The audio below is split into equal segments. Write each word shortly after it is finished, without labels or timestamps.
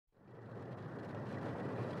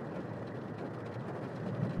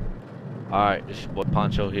Alright, it's your boy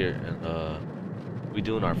Poncho here, and we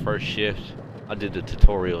doing our first shift. I did the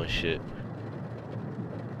tutorial and shit.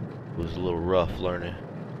 It was a little rough learning,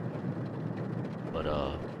 but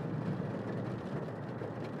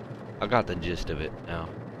I got the gist of it now.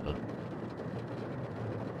 So,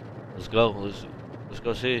 let's go. Let's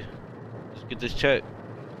go see. Let's get this check.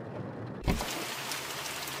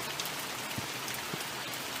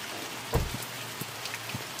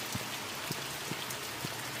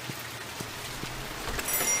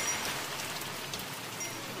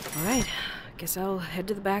 All right, guess I'll head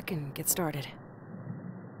to the back and get started.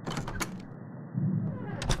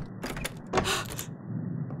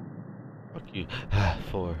 Fuck you.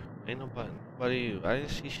 Four. Ain't nobody you. I didn't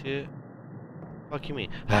see shit. Fuck you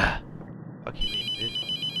mean? Fuck you mean,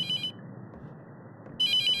 bitch.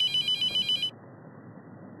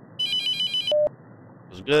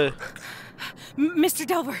 What's good? Mr.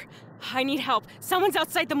 Delver, I need help. Someone's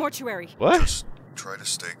outside the mortuary. What? Just try to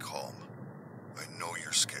stay calm. I know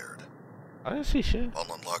you're scared. I didn't see shit. I'll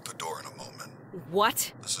unlock the door in a moment.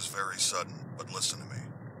 What? This is very sudden, but listen to me.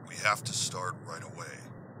 We have to start right away.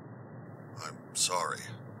 I'm sorry.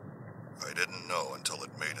 I didn't know until it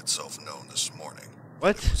made itself known this morning.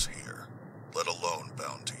 What? It was here, let alone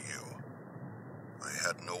bound to you. I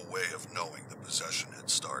had no way of knowing the possession had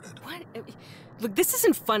started. What? Look, this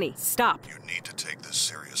isn't funny. Stop. You need to take this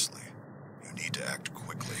seriously. You need to act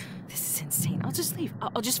quickly. This is insane. I'll just leave.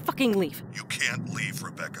 I'll just fucking leave. You can't leave,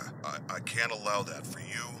 Rebecca. I can't allow that for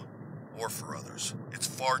you or for others. It's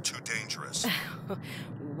far too dangerous.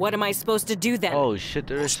 What am I supposed to do then? Oh shit,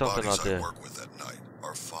 there is Most something bodies out there. I work with at night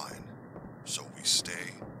are fine, so we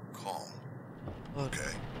stay calm.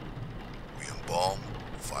 Okay? We embalm,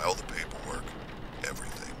 file the paperwork,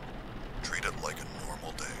 everything. Treat it like a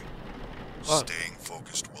normal day. What? Staying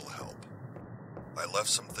focused will help. I left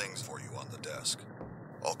some things for you on the desk.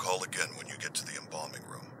 I'll call again when you get to the embalming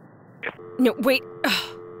room. No, wait.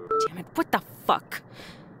 Ugh, damn it. What the fuck?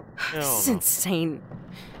 This is No. insane.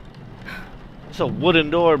 It's a wooden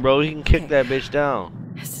door, bro. You can kick that bitch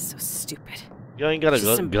down. This is so stupid. You ain't got a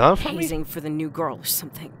Just some gun for me? hazing for the new girl or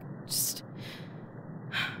something. Just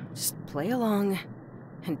play along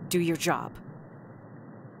and do your job.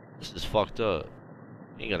 This is fucked up.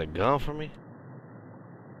 You ain't got a gun for me?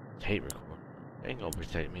 Tape recorder. Ain't gonna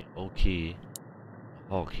protect me. Okay.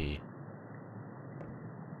 Okay.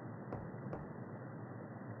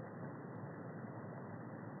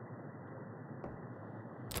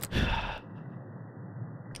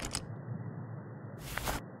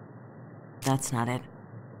 That's not it.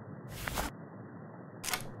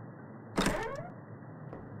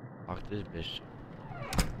 Lock this bitch.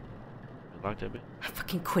 Lock that bitch. I'm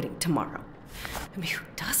fucking quitting tomorrow. I mean, who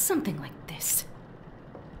does something like this?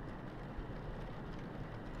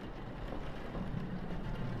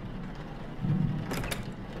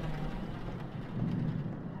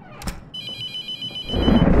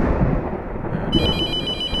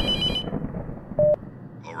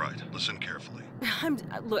 All right, listen carefully.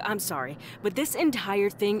 Look, I'm sorry, but this entire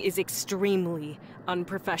thing is extremely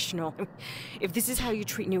unprofessional. If this is how you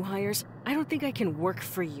treat new hires, I don't think I can work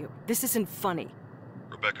for you. This isn't funny.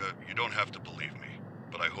 Rebecca, you don't have to believe me,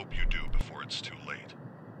 but I hope you do before it's too late.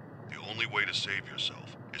 The only way to save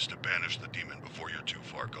yourself is to banish the demon before you're too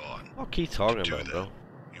far gone. What keep talking To do about, that, bro?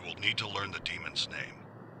 you will need to learn the demon's name,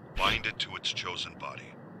 bind it to its chosen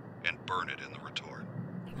body, and burn it in the retort.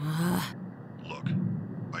 Look,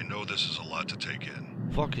 I know this is a lot to take in.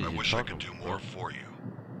 Fuck is I you wish I talking could do about, more bro? for you.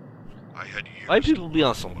 I had years. White to people be on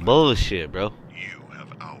learn some what I bullshit, bro. You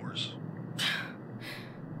have hours.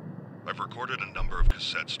 I've recorded a number of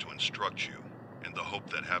cassettes to instruct you in the hope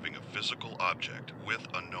that having a physical object with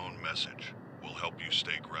a known message will help you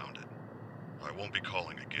stay grounded. I won't be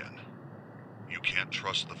calling again. You can't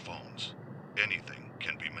trust the phones. Anything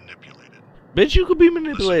can be manipulated. Bitch, you could be Listen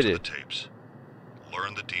manipulated. to the tapes.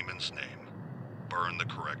 Learn the demon's name. Burn the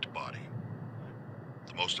correct body.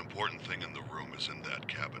 The most important thing in the room is in that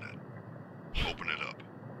cabinet. Open it up.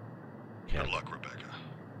 Good luck, Rebecca.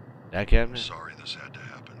 That I'm cabinet? sorry this had to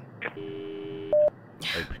happen.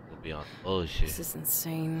 White people be on bullshit. This is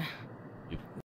insane.